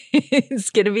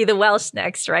 It's going to be the Welsh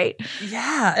next, right?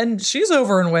 Yeah. And she's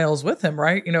over in Wales with him,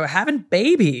 right? Having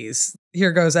babies.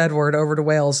 Here goes Edward over to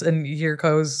Wales and here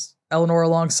goes Eleanor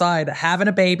alongside, having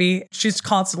a baby. She's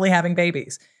constantly having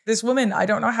babies. This woman, I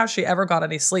don't know how she ever got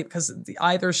any sleep because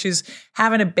either she's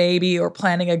having a baby or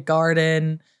planning a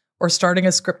garden or starting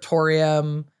a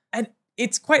scriptorium. And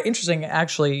it's quite interesting,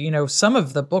 actually. Some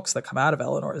of the books that come out of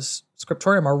Eleanor's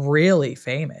scriptorium are really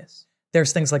famous.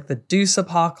 There's things like the Deuce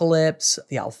Apocalypse,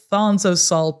 the Alfonso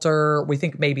Psalter, we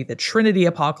think maybe the Trinity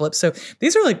Apocalypse. So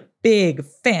these are like big,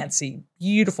 fancy,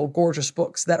 beautiful, gorgeous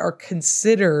books that are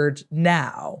considered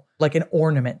now like an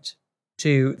ornament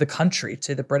to the country,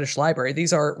 to the British Library.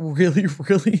 These are really,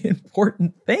 really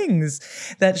important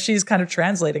things that she's kind of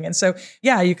translating. And so,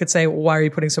 yeah, you could say, well, why are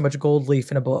you putting so much gold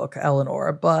leaf in a book,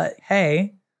 Eleanor? But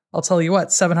hey, I'll tell you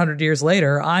what, 700 years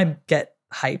later, I get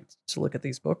hyped to look at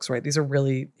these books, right? These are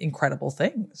really incredible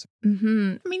things.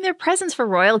 Mm-hmm. I mean, they're presents for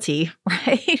royalty,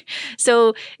 right?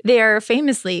 So they are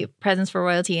famously presents for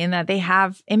royalty in that they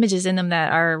have images in them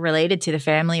that are related to the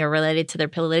family or related to their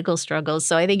political struggles.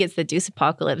 So I think it's the Deuce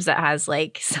Apocalypse that has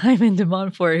like Simon de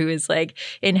Montfort, who is like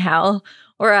in hell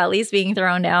or at least being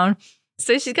thrown down.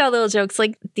 So she's got little jokes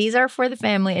like these are for the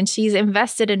family, and she's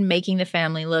invested in making the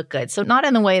family look good. So not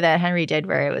in the way that Henry did,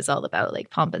 where it was all about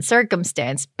like pomp and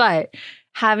circumstance, but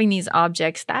having these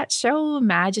objects that show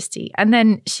majesty. And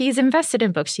then she's invested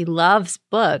in books. She loves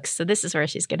books. So this is where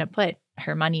she's going to put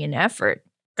her money and effort.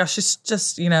 Gosh, she's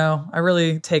just, I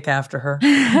really take after her.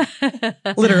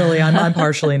 Literally, I'm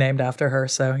partially named after her.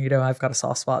 So, I've got a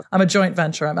soft spot. I'm a joint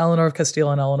venture. I'm Eleanor of Castile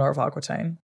and Eleanor of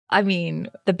Aquitaine. I mean,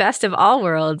 the best of all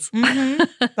worlds.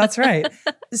 Mm-hmm. That's right.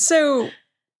 So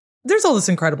there's all this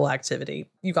incredible activity.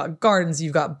 You've got gardens,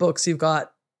 you've got books, you've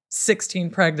got 16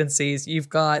 pregnancies, you've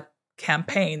got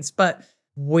campaigns. But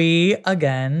we,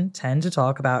 again, tend to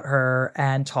talk about her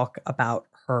and talk about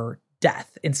her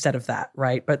death instead of that,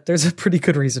 right? But there's a pretty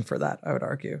good reason for that, I would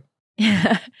argue.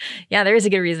 Yeah, there is a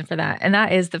good reason for that. And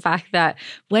that is the fact that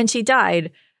when she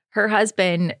died, her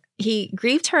husband, he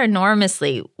grieved her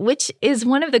enormously, which is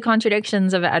one of the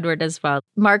contradictions of Edward as well.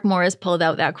 Mark Morris pulled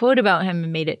out that quote about him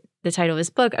and made it the title of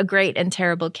his book, A Great and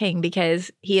Terrible King,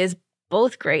 because he is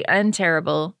both great and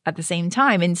terrible at the same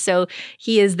time. And so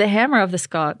he is the hammer of the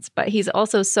Scots, but he's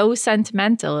also so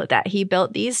sentimental that he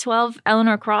built these 12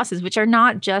 Eleanor crosses, which are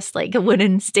not just like a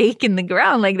wooden stake in the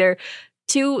ground. Like they're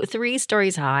 2-3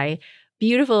 stories high,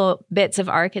 beautiful bits of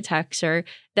architecture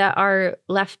that are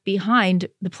left behind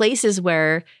the places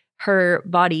where her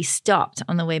body stopped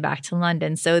on the way back to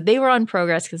London. So they were on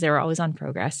progress because they were always on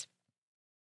progress.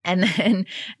 And then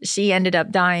she ended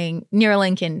up dying near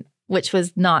Lincoln, which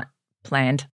was not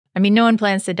planned. I mean, no one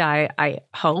plans to die, I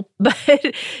hope, but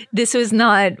this was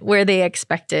not where they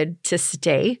expected to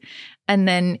stay. And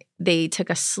then they took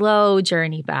a slow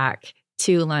journey back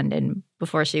to London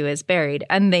before she was buried.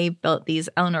 And they built these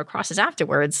Eleanor crosses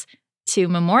afterwards to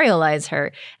memorialize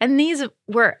her. And these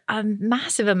were a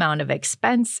massive amount of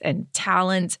expense and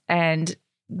talent, and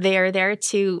they are there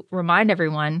to remind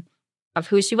everyone of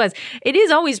who she was. It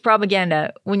is always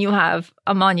propaganda when you have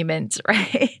a monument,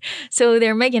 right? So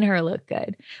they're making her look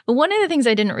good. But one of the things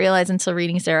I didn't realize until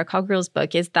reading Sarah Coggrill's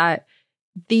book is that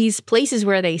these places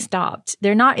where they stopped,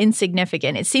 they're not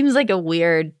insignificant. It seems like a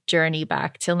weird journey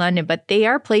back to London, but they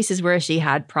are places where she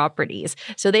had properties.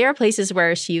 So they are places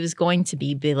where she was going to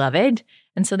be beloved.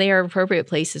 And so they are appropriate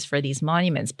places for these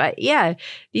monuments. But yeah,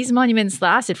 these monuments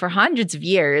lasted for hundreds of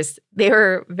years. They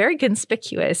were very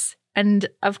conspicuous. And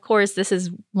of course, this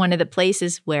is one of the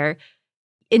places where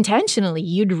intentionally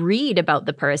you'd read about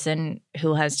the person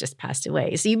who has just passed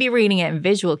away. So you'd be reading it in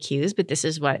visual cues, but this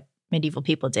is what medieval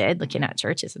people did, looking at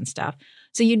churches and stuff.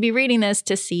 So you'd be reading this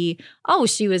to see, oh,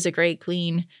 she was a great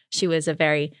queen. She was a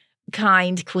very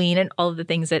kind queen, and all of the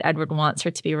things that Edward wants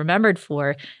her to be remembered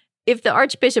for. If the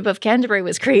Archbishop of Canterbury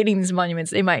was creating these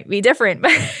monuments, they might be different.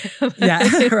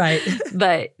 Yeah, right.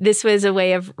 But this was a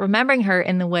way of remembering her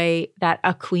in the way that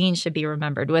a queen should be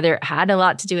remembered, whether it had a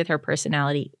lot to do with her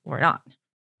personality or not.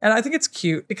 And I think it's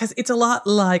cute because it's a lot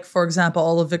like, for example,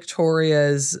 all of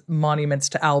Victoria's monuments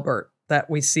to Albert that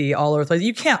we see all over the place.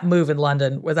 You can't move in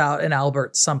London without an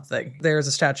Albert something. There's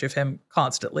a statue of him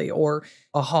constantly, or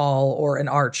a hall or an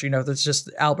arch. There's just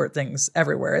Albert things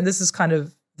everywhere. And this is kind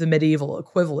of the medieval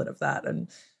equivalent of that. And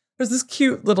there's this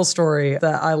cute little story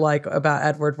that I like about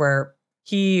Edward where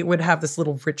he would have this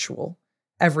little ritual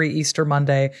every Easter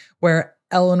Monday where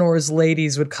Eleanor's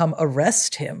ladies would come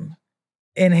arrest him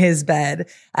in his bed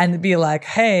and be like,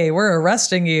 hey, we're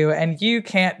arresting you and you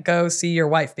can't go see your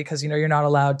wife because, you're not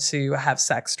allowed to have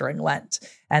sex during Lent.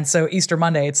 And so Easter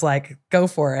Monday, it's like, go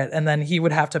for it. And then he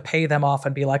would have to pay them off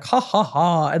and be like, ha, ha,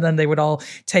 ha. And then they would all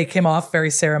take him off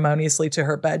very ceremoniously to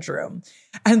her bedroom.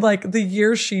 And like the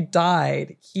year she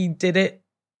died, he did it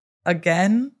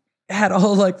again, had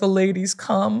all like the ladies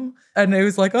come. And it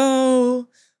was like, oh,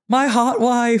 my hot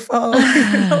wife. Oh,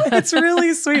 it's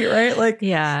really sweet, right? Like,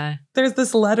 yeah. There's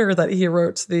this letter that he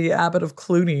wrote to the Abbot of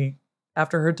Cluny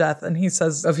after her death. And he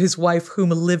says of his wife, whom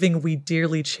living we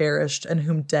dearly cherished and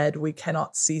whom dead we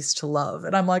cannot cease to love.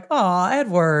 And I'm like, oh,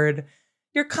 Edward,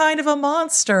 you're kind of a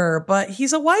monster, but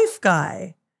he's a wife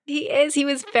guy. He is. He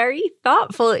was very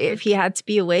thoughtful. If he had to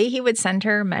be away, he would send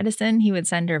her medicine. He would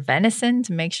send her venison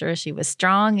to make sure she was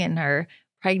strong in her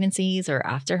pregnancies or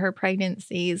after her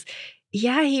pregnancies.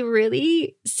 Yeah, he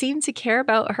really seemed to care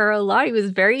about her a lot. He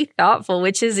was very thoughtful,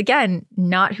 which is, again,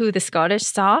 not who the Scottish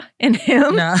saw in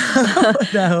him.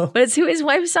 No. But it's who his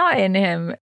wife saw in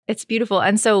him. It's beautiful.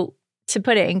 And so to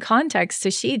put it in context, so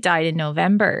she died in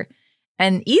November,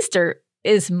 and Easter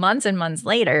is months and months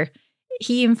later.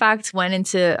 He, in fact, went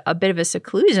into a bit of a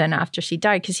seclusion after she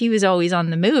died because he was always on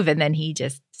the move, and then he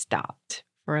just stopped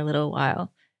for a little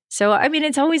while. So, I mean,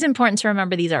 it's always important to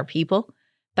remember these are people,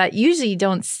 but usually you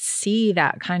don't see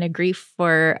that kind of grief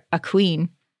for a queen.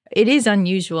 It is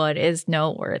unusual. It is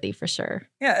noteworthy for sure.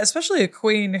 Yeah, especially a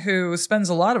queen who spends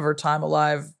a lot of her time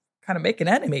alive kind of making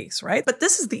enemies, right? But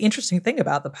this is the interesting thing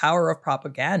about the power of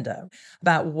propaganda,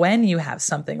 about when you have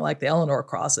something like the Eleanor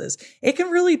crosses, it can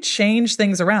really change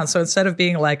things around. So instead of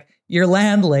being like your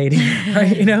landlady,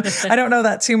 right? You know, I don't know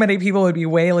that too many people would be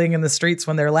wailing in the streets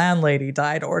when their landlady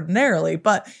died ordinarily,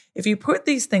 but if you put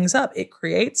these things up, it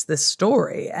creates this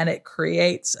story and it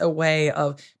creates a way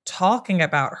of talking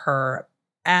about her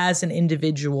as an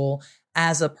individual,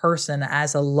 as a person,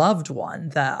 as a loved one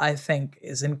that I think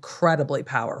is incredibly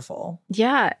powerful.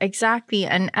 Yeah, exactly.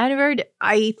 And Edward,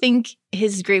 I think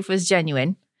his grief was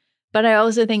genuine, but I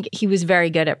also think he was very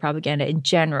good at propaganda in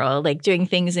general, like doing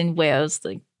things in Wales,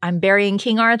 like I'm burying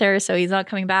King Arthur, so he's not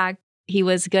coming back. He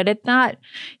was good at that.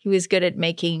 He was good at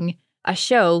making a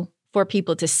show for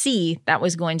people to see that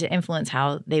was going to influence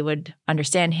how they would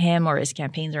understand him or his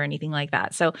campaigns or anything like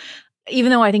that. So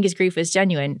even though I think his grief was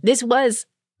genuine, this was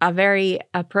a very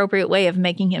appropriate way of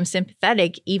making him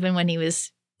sympathetic, even when he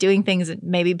was doing things that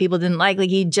maybe people didn't like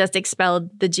he just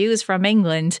expelled the Jews from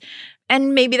England.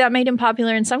 And maybe that made him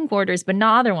popular in some quarters, but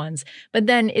not other ones. But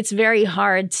then it's very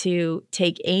hard to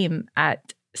take aim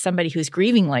at somebody who's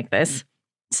grieving like this.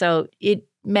 So it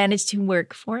managed to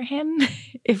work for him,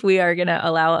 if we are going to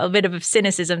allow a bit of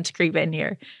cynicism to creep in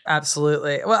here.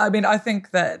 Absolutely. Well, I mean, I think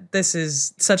that this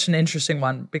is such an interesting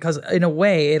one because in a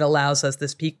way it allows us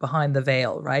this peek behind the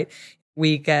veil, right?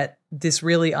 We get this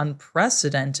really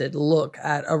unprecedented look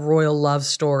at a royal love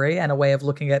story and a way of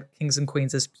looking at kings and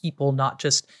queens as people, not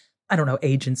just, I don't know,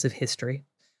 agents of history.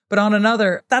 But on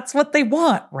another, that's what they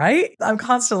want, right? I'm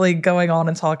constantly going on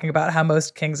and talking about how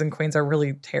most kings and queens are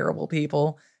really terrible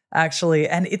people, actually.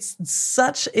 And it's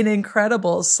such an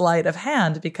incredible sleight of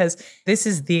hand because this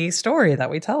is the story that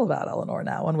we tell about Eleanor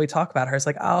now. When we talk about her, it's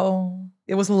like, oh,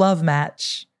 it was a love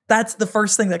match. That's the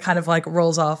first thing that kind of like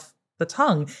rolls off the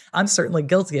tongue. I'm certainly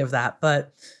guilty of that,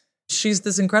 but she's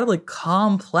this incredibly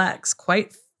complex,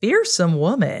 quite fearsome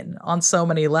woman on so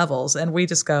many levels. And we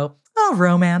just go, oh,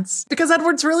 romance, because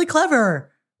Edward's really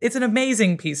clever. It's an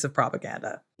amazing piece of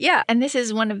propaganda. Yeah. And this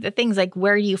is one of the things, like,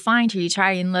 where do you find her? You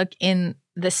try and look in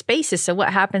the spaces. So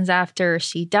what happens after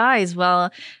she dies?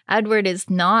 Well, Edward is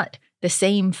not the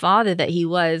same father that he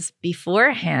was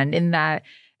beforehand, in that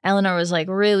Eleanor was like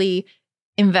really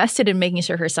invested in making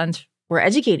sure her sons were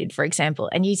educated, for example.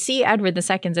 And you see Edward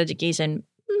II's education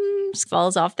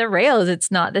falls off the rails.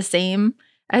 It's not the same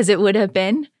as it would have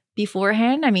been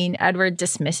beforehand. I mean, Edward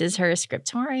dismisses her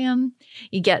scriptorium.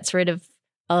 He gets rid of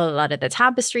a lot of the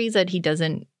tapestries that he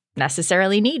doesn't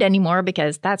necessarily need anymore,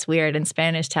 because that's weird in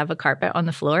Spanish to have a carpet on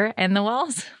the floor and the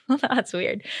walls. That's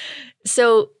weird.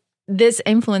 So this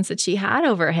influence that she had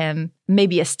over him,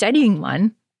 maybe a steadying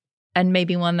one, and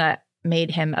maybe one that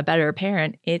made him a better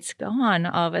parent, it's gone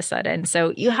all of a sudden.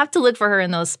 So you have to look for her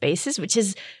in those spaces, which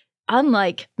is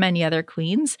unlike many other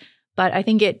queens. But I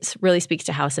think it really speaks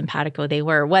to how simpatico they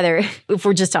were, whether if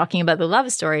we're just talking about the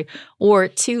love story or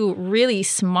two really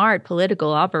smart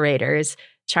political operators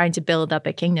trying to build up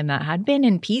a kingdom that had been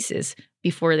in pieces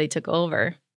before they took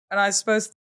over. And I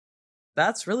suppose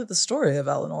that's really the story of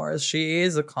Eleanor, is she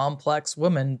is a complex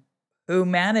woman who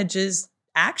manages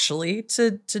actually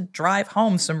to drive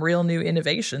home some real new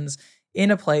innovations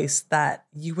in a place that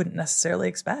you wouldn't necessarily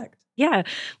expect. Yeah.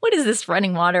 What is this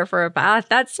running water for a bath?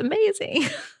 That's amazing.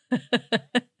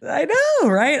 I know,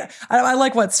 right? I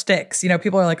like what sticks. You know,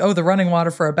 people are like, oh, the running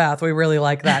water for a bath. We really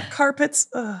like that. Carpets.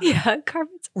 Yeah,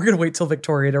 carpets. We're going to wait till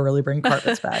Victoria to really bring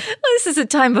carpets back. Well, this is a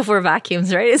time before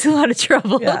vacuums, right? It's a lot of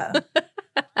trouble. Yeah.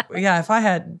 Yeah, if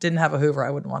I didn't have a Hoover, I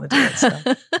wouldn't want to do it.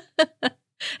 So.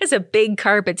 It's a big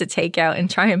carpet to take out and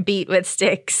try and beat with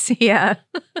sticks. Yeah.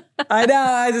 I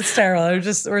know. It's terrible.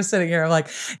 We're sitting here. I'm like,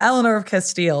 Eleanor of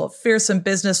Castile, fearsome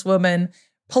businesswoman,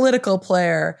 political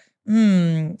player,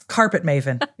 carpet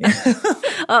maven.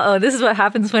 Uh-oh, this is what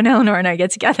happens when Eleanor and I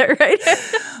get together, right?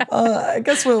 I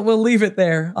guess we'll leave it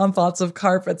there on thoughts of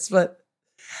carpets. But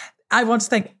I want to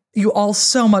thank you all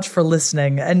so much for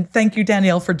listening. And thank you,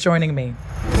 Danielle, for joining me.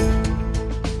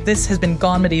 This has been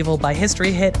Gone Medieval by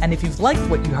History Hit. And if you've liked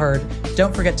what you heard,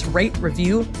 don't forget to rate,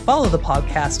 review, follow the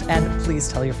podcast, and please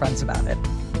tell your friends about it.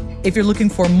 If you're looking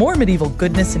for more medieval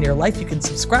goodness in your life, you can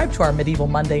subscribe to our Medieval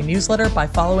Monday newsletter by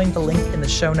following the link in the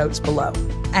show notes below.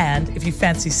 And if you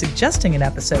fancy suggesting an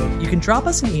episode, you can drop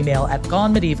us an email at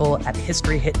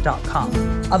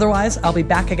gonemedieval@historyhit.com. Otherwise, I'll be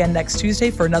back again next Tuesday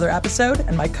for another episode,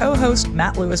 and my co-host,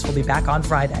 Matt Lewis, will be back on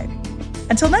Friday.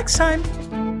 Until next time!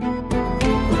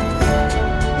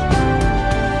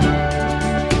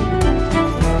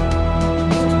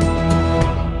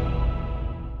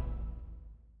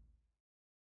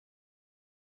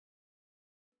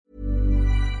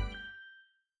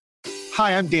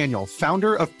 Hi, I'm Daniel,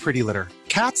 founder of Pretty Litter.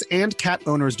 Cats and cat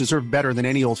owners deserve better than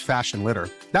any old-fashioned litter.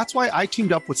 That's why I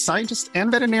teamed up with scientists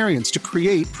and veterinarians to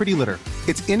create Pretty Litter.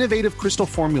 Its innovative crystal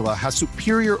formula has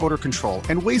superior odor control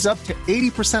and weighs up to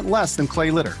 80% less than clay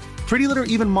litter. Pretty Litter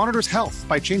even monitors health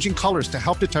by changing colors to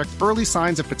help detect early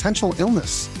signs of potential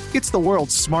illness. It's the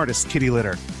world's smartest kitty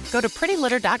litter. Go to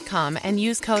prettylitter.com and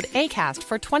use code ACAST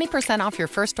for 20% off your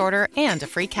first order and a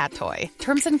free cat toy.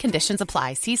 Terms and conditions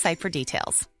apply. See site for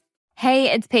details.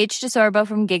 Hey, it's Paige DeSorbo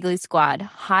from Giggly Squad.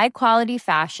 High quality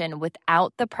fashion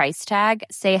without the price tag.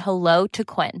 Say hello to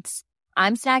Quince.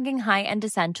 I'm snagging high-end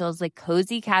essentials like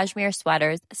cozy cashmere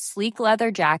sweaters, sleek leather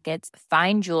jackets,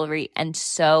 fine jewelry, and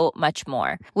so much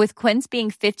more. With Quince being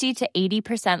 50 to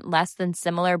 80% less than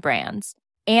similar brands.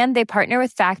 And they partner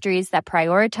with factories that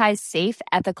prioritize safe,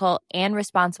 ethical, and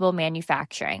responsible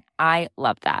manufacturing. I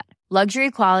love that.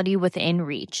 Luxury quality within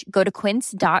reach. Go to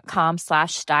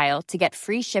quince.com/style to get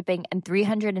free shipping and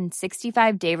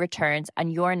 365-day returns on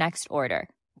your next order.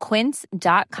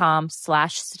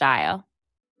 Quince.com/style.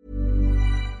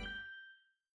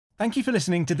 Thank you for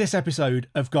listening to this episode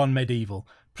of Gone Medieval.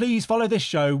 Please follow this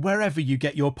show wherever you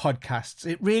get your podcasts.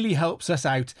 It really helps us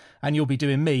out and you'll be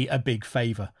doing me a big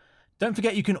favour. Don't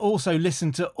forget you can also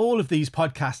listen to all of these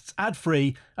podcasts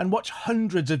ad-free and watch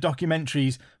hundreds of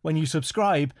documentaries when you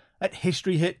subscribe at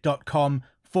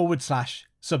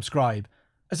historyhit.com/subscribe.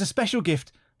 As a special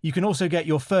gift, you can also get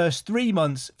your first 3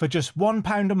 months for just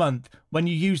 £1 a month when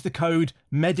you use the code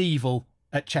MEDIEVAL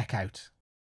at checkout.